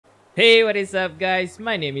Hey, what is up guys?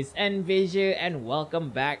 My name is Envazure and welcome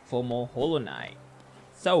back for more Hollow Knight.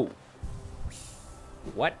 So,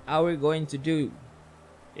 what are we going to do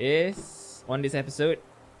is, on this episode,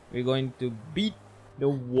 we're going to beat the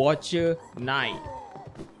Watcher Knight.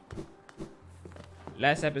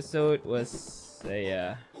 Last episode was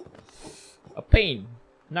a pain,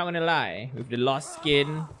 not gonna lie, with the lost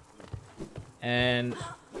skin and,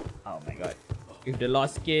 oh my god. With the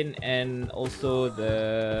lost skin and also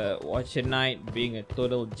the Watcher Knight being a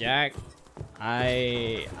total jack.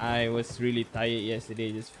 I was really tired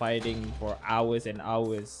yesterday just fighting for hours and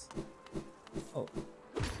hours. Oh.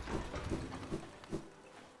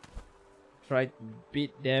 Try to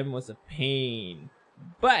beat them was a pain.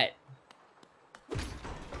 But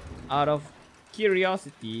out of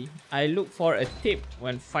curiosity, I look for a tip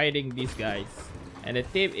when fighting these guys. And the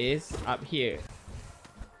tip is up here.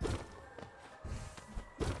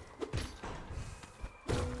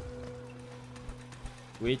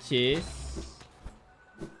 Which is,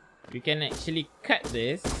 we can actually cut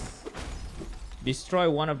this, destroy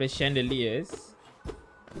one of the chandeliers.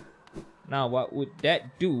 Now what would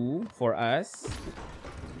that do for us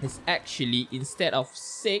is actually, instead of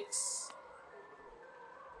 6,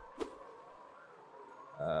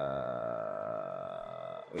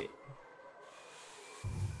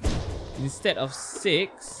 instead of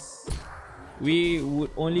 6, we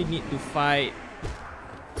would only need to fight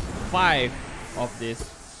 5 of this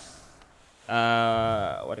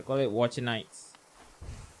what do you call it, Watcher Knights.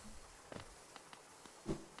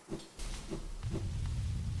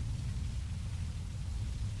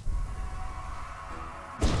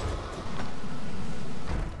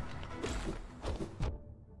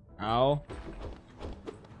 Ow.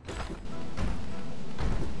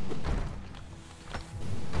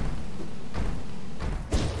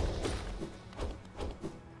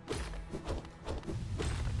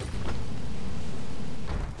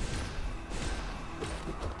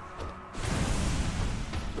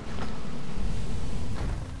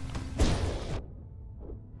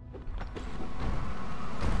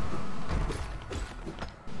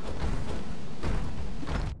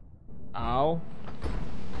 Ow.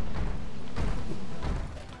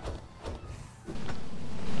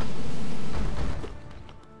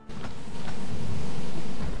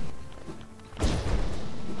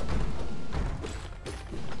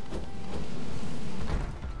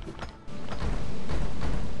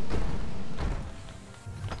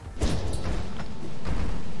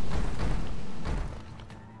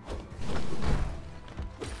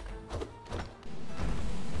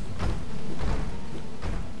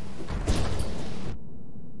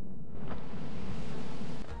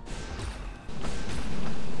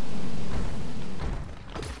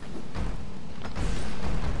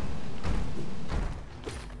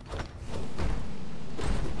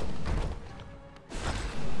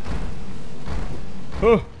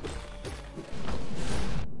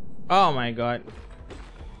 Oh my god.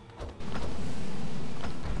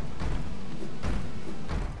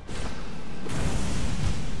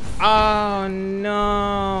 Oh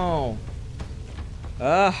no.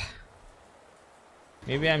 Ugh.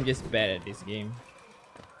 Maybe I'm just bad at this game.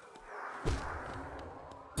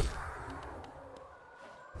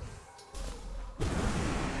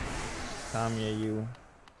 Come here, you.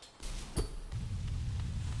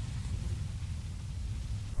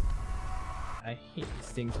 I hate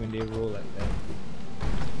these things when they roll like that.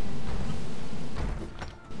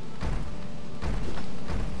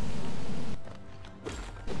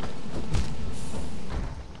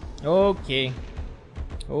 Okay.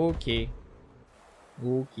 Okay.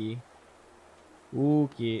 Okay.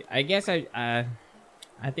 Okay. I guess I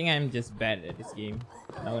think I'm just bad at this game.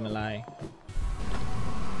 Not gonna lie.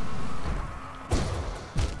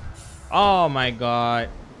 Oh my god.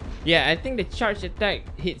 Yeah, I think the charge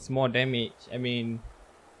attack hits more damage. I mean,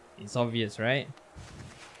 it's obvious, right?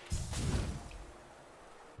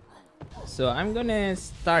 So I'm gonna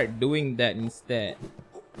start doing that instead.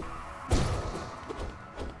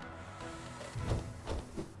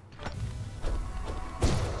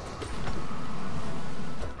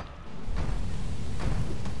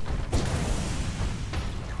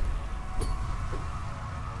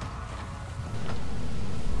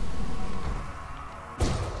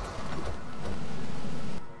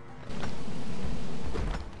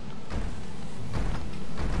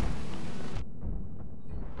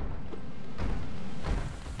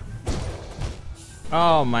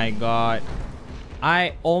 Oh my god.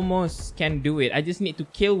 I almost can do it. I just need to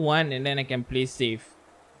kill one and then I can play safe.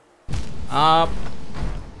 Up.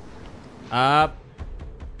 Up.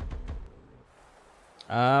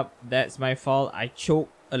 Up. That's my fault. I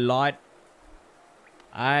choked a lot.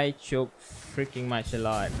 I choke freaking much a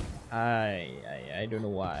lot. I don't know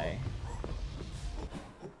why.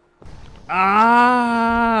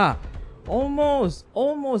 Ah!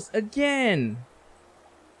 Almost again.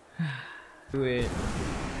 Do it.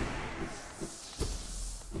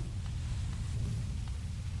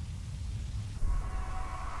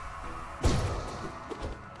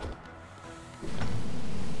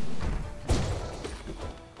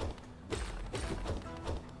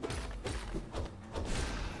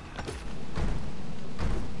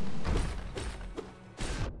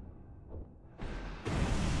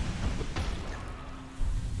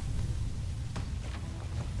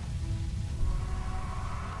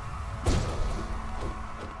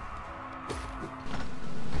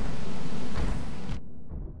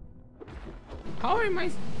 How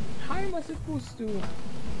am I supposed to?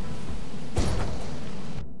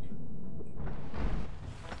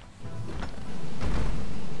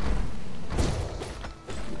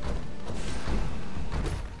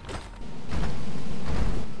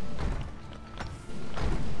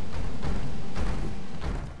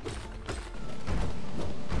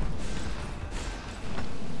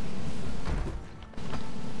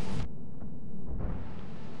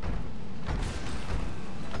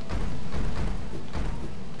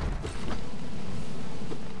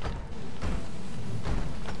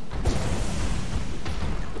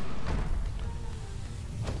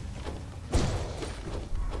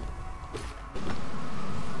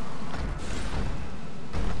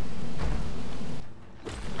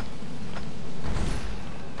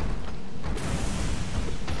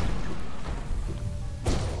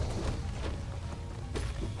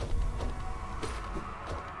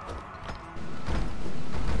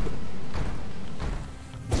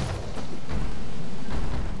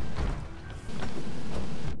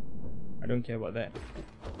 I don't care about that.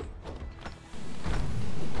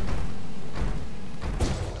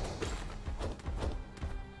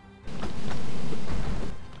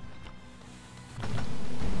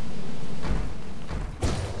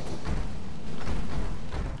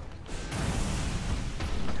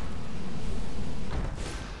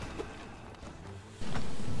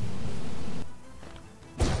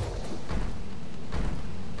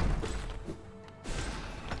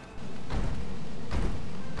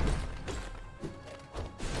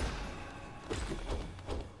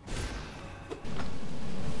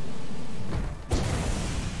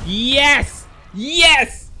 Yes!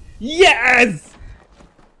 Yes! Yes!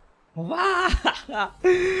 Wow!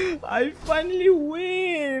 I finally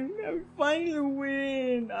win! I finally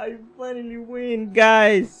win,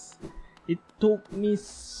 guys! It took me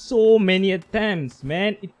so many attempts,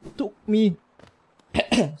 man. It took me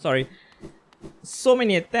sorry, so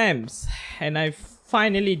many attempts, and I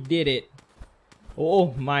finally did it.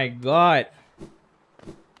 Oh my god.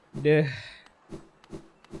 The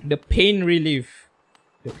pain relief.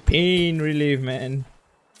 The pain relief, man.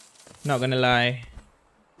 Not gonna lie.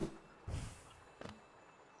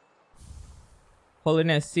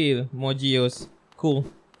 Holiness seal, more geos. Cool.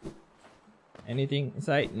 Anything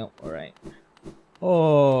inside? No, alright.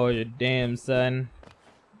 Oh, you damn son.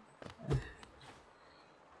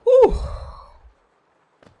 Whew.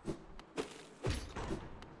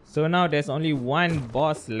 So now there's only one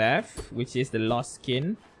boss left, which is the lost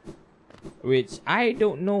skin. Which I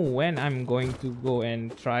don't know when I'm going to go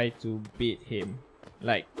and try to beat him,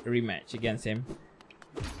 like rematch against him.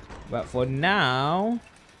 But for now,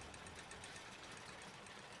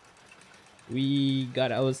 we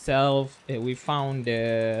got ourselves. We found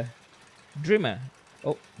the dreamer.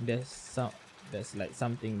 Oh, there's like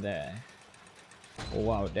something there. Oh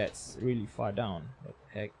wow, that's really far down. What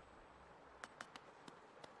the heck?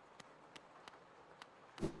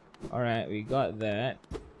 All right, we got that.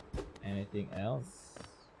 Anything else?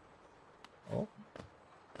 Oh,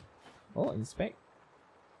 inspect.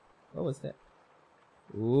 What was that?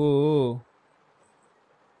 Ooh.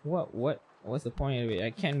 What's the point of it? I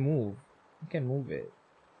can't move. It.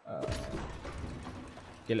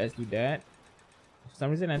 Okay, let's do that. For some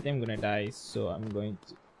reason I think I'm gonna die, so I'm going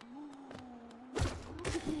to.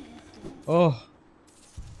 Oh.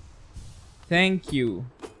 Thank you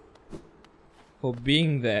for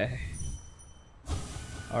being there.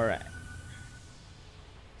 Alright.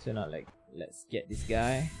 So now, like, let's get this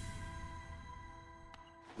guy.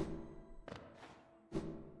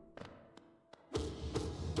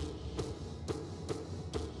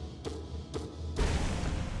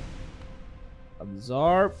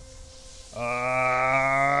 Absorb.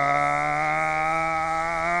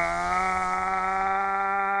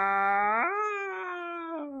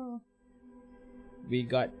 We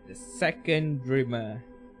got the second dreamer.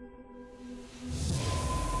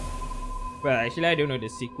 Well, actually, I don't know the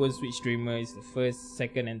sequence which streamer is the first,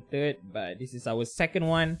 second, and third, but this is our second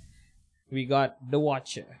one. We got the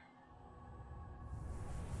Watcher.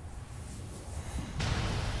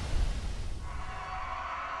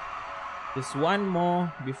 Just one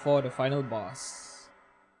more before the final boss,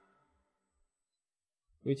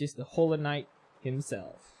 which is the Hollow Knight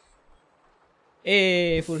himself.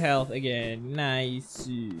 Hey, full health again. Nice.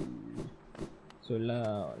 So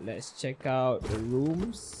now let's check out the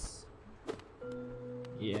rooms.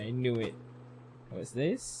 Yeah, I knew it. What's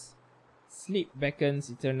this? Sleep beckons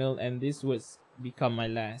eternal, and this would become my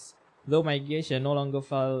last. Though my gaze shall no longer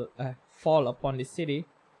fall upon the city,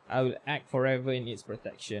 I will act forever in its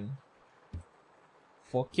protection.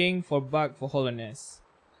 For king, for bug, for hollowness,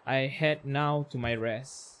 I head now to my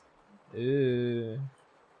rest. The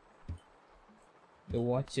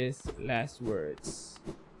Watcher's last words.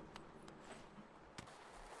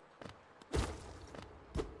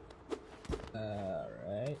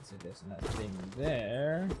 Alright, so there's nothing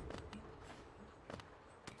there.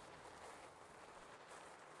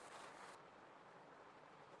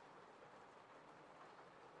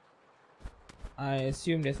 I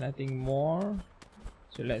assume there's nothing more.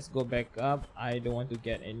 So let's go back up. I don't want to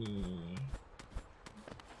get any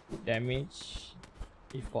damage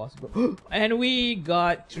if possible. And we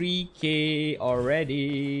got 3k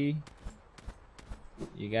already.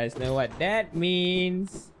 You guys know what that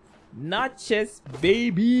means. Notches,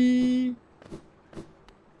 baby.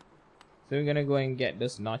 So we're gonna go and get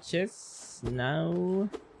those notches now.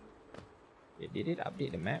 Did it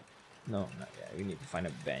update the map? No, not yet. We need to find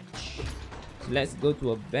a bench. So let's go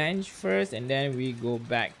to a bench first, and then we go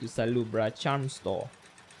back to Salubra Charm Store,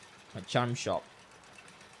 a charm shop.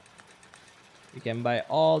 We can buy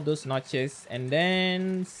all those notches and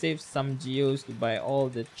then save some geos to buy all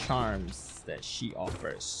the charms that she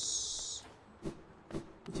offers,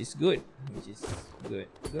 which is good. Good.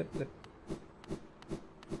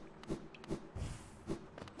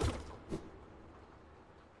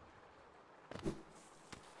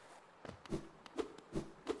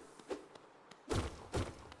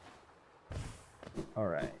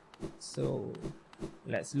 Alright, so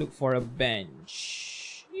let's look for a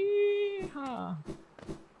bench. Yeehaw.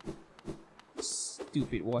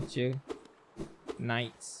 Stupid Watcher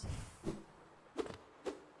Knights.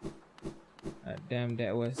 Damn,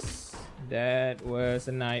 that was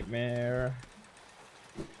a nightmare.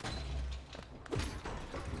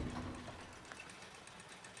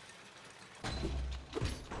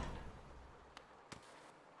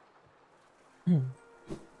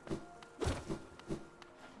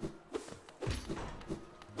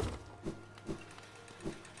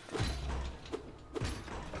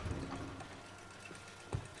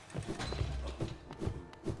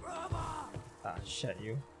 Shut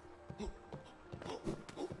you.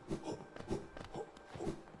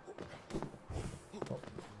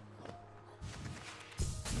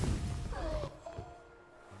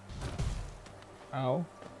 Ow.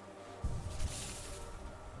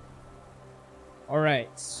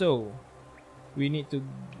 Alright, so we need to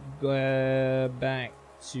go back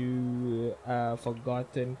to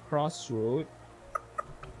Forgotten Crossroad.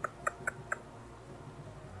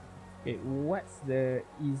 Okay, what's the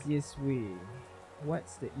easiest way?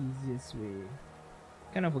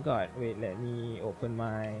 Kind of forgot. Wait, let me open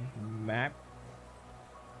my map.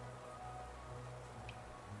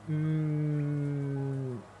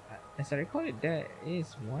 As I recall it, there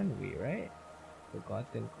is one way, right?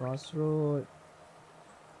 Forgotten Crossroad.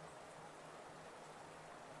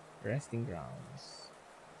 Resting grounds.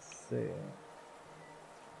 So,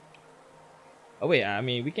 oh wait, I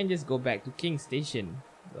mean we can just go back to King Station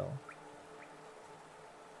though.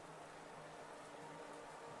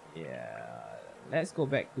 Yeah, let's go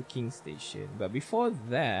back to King Station. But before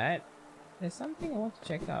that, there's something I want to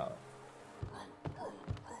check out.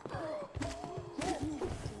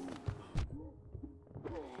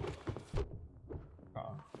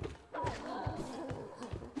 Oh.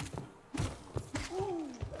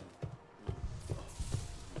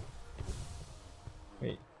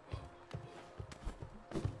 Wait.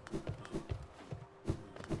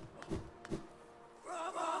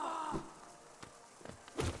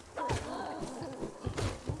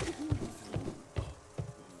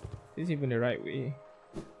 Is this even the right way?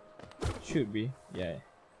 Should be, yeah.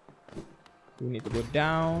 We need to go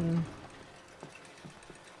down.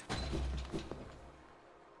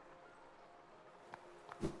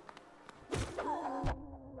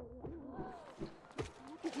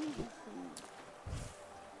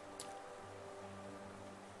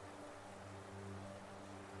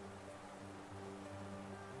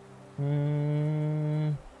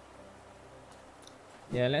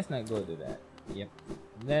 Yeah, let's not go to that. Yep.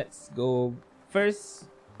 Let's go. First,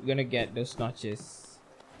 we're gonna get those notches.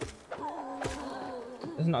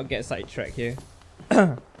 Let's not get sidetracked here.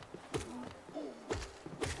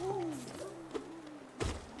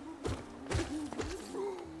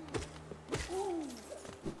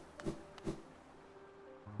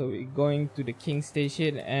 So we're going to the King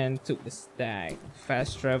Station and took the stag.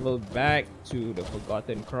 Fast travel back to the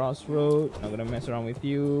Forgotten Crossroad. Not gonna mess around with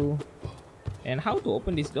you. And how to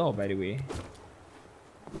open this door, by the way?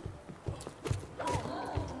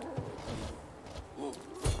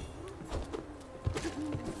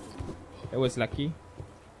 That was lucky.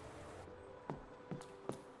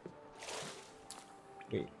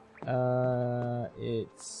 Wait.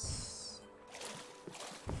 It's...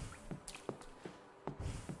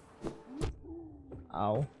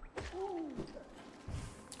 Ow.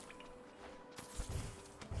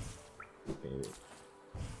 Wait.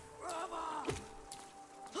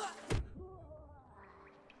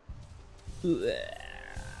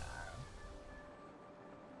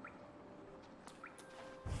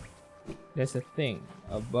 There's a thing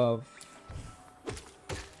above.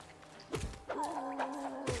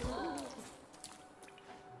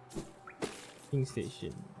 King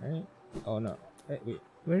Station, right? Oh no. Wait,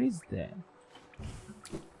 where is that?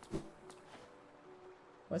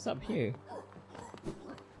 What's up here?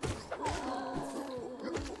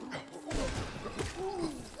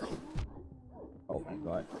 Oh my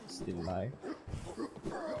god, still alive.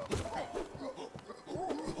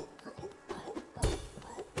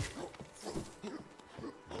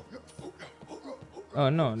 Oh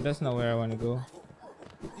no, that's not where I want to go.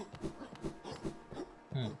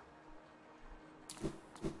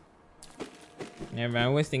 Never mind,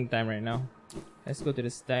 I'm wasting time right now. Let's go to the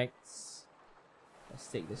stacks. Let's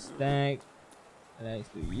take the stack. Let's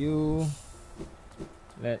do you.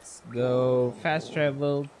 Let's go fast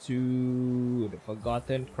travel to the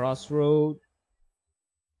Forgotten Crossroad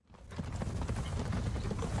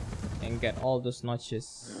and get all those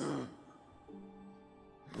notches.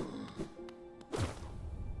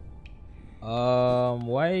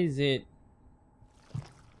 Why is it?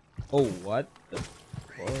 Oh, what the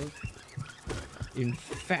fuck?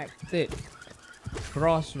 Infected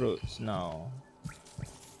crossroads now.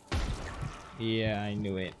 Yeah, I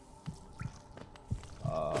knew it.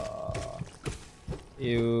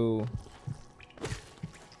 Ew.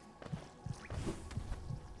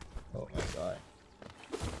 Oh my god.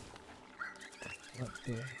 What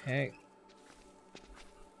the heck?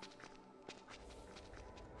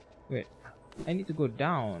 Wait, I need to go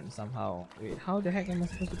down somehow. Wait, how the heck am I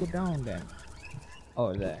supposed to go down then?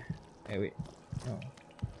 Oh, there. Hey, wait. No.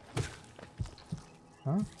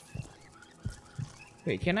 Huh?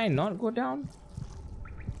 Wait, can I not go down?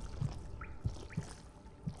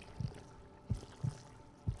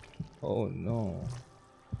 Oh no.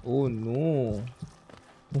 Oh no.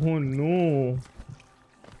 Oh no.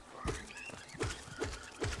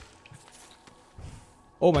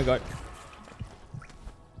 Oh my god.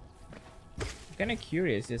 I'm kinda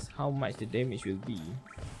curious as how much the damage will be.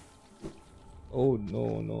 Oh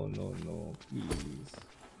no, no, no, no, please.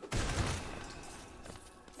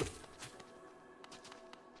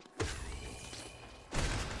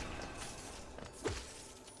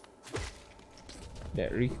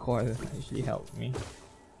 That recoil actually helped me.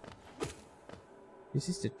 This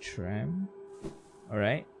is the tram.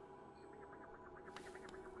 Alright.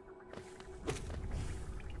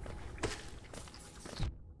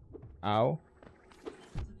 Ow.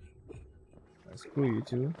 Screw you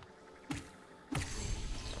too.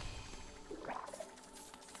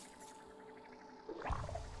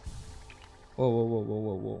 Whoa, whoa, whoa, whoa,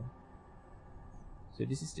 whoa, whoa. So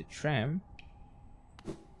this is the tram.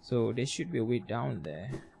 So there should be a way down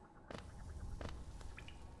there.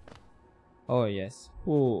 Oh yes.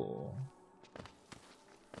 Oh.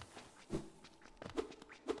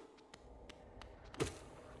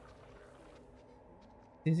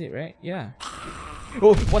 Is it right? Yeah.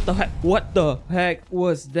 Oh, what the heck? What the heck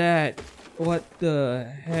was that? What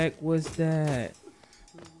the heck was that?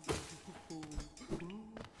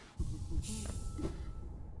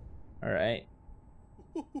 Alright.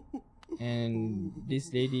 And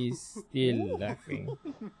this lady is still laughing.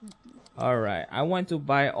 Alright, I want to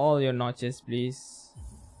buy all your notches, please.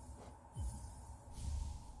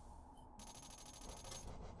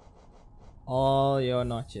 All your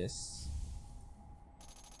notches.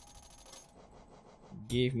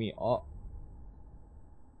 Give me all.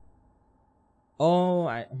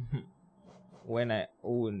 Oh, when I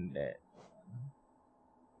own that.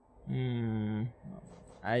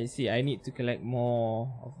 I see. I need to collect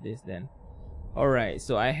more of this then. Alright,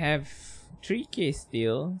 so I have 3k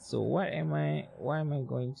still. So why am I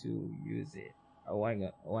going to use it? Or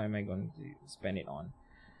why am I going to spend it on?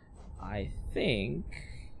 I think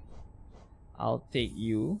I'll take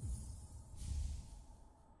you.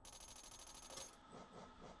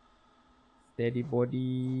 Steady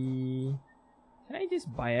body. Can I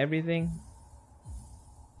just buy everything?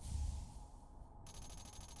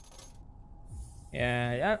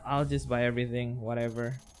 Yeah, I'll just buy everything,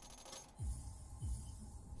 whatever.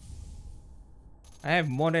 I have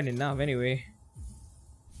more than enough anyway.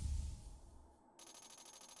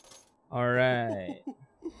 Alright.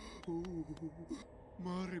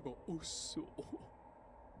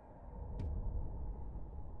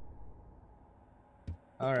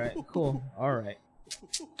 Alright, cool. Alright.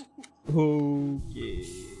 Okay.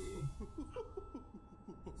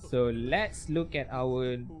 So let's look at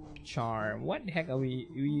our charm. What the heck are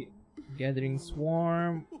we gathering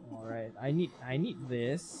swarm? Alright, I need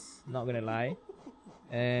this, not gonna lie.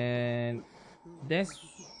 And that's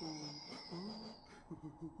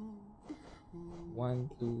 1,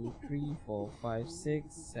 2, 3, 4, 5,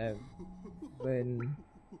 6, 7,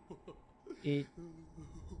 8,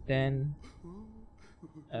 10,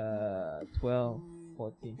 12,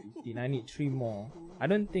 14, 15. I need 3 more. I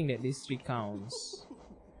don't think that this 3 counts.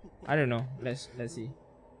 I don't know. Let's see.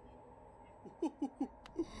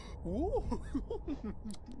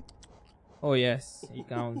 Oh yes, it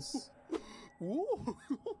counts.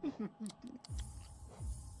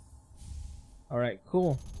 Alright,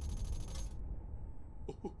 cool.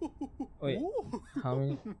 Wait,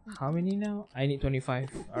 how many now? I need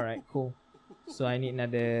 25. Alright, cool. So I need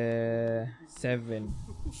another 7.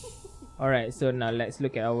 Alright, so now let's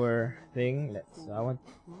look at our thing.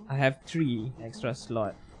 I have 3 extra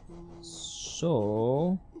slot.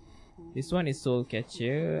 So this one is soul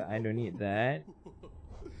catcher. I don't need that.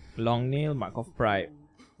 Long nail, mark of pride.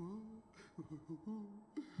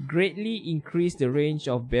 Greatly increase the range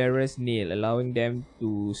of bearer's nail, allowing them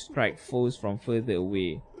to strike foes from further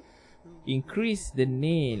away. Increase the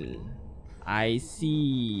nail. I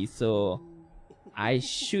see. So I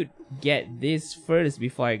should get this first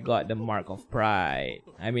before I got the mark of pride.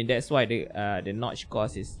 I mean, that's why the notch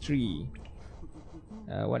cost is 3.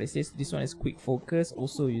 What it says, this one is quick focus,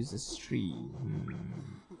 also uses 3.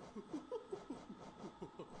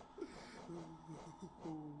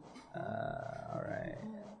 Alright.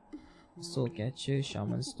 Soul catcher,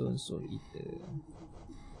 shaman stone, soul eater.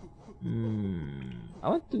 I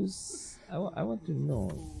want to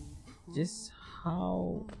know just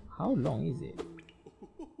how long is it?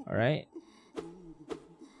 Alright.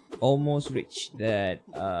 Almost reached that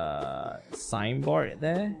signboard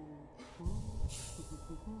there.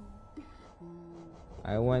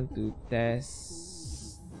 I want to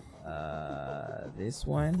test this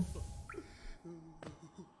one.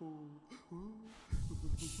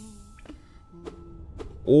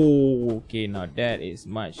 Oh, okay, now that is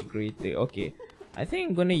much greater. Okay, I think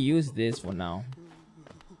I'm gonna use this for now.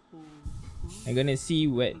 I'm gonna see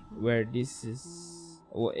where this is,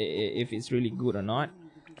 if it's really good or not.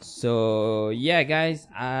 So yeah guys,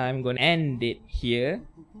 I'm gonna end it here.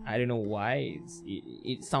 I don't know why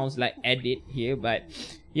it sounds like edit here, but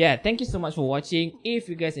yeah, thank you so much for watching. If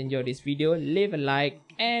you guys enjoyed this video, leave a like,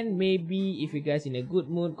 and maybe if you guys in a good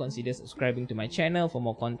mood, consider subscribing to my channel for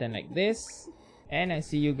more content like this. And I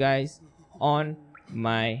see you guys on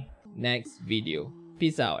my next video.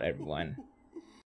 Peace out everyone.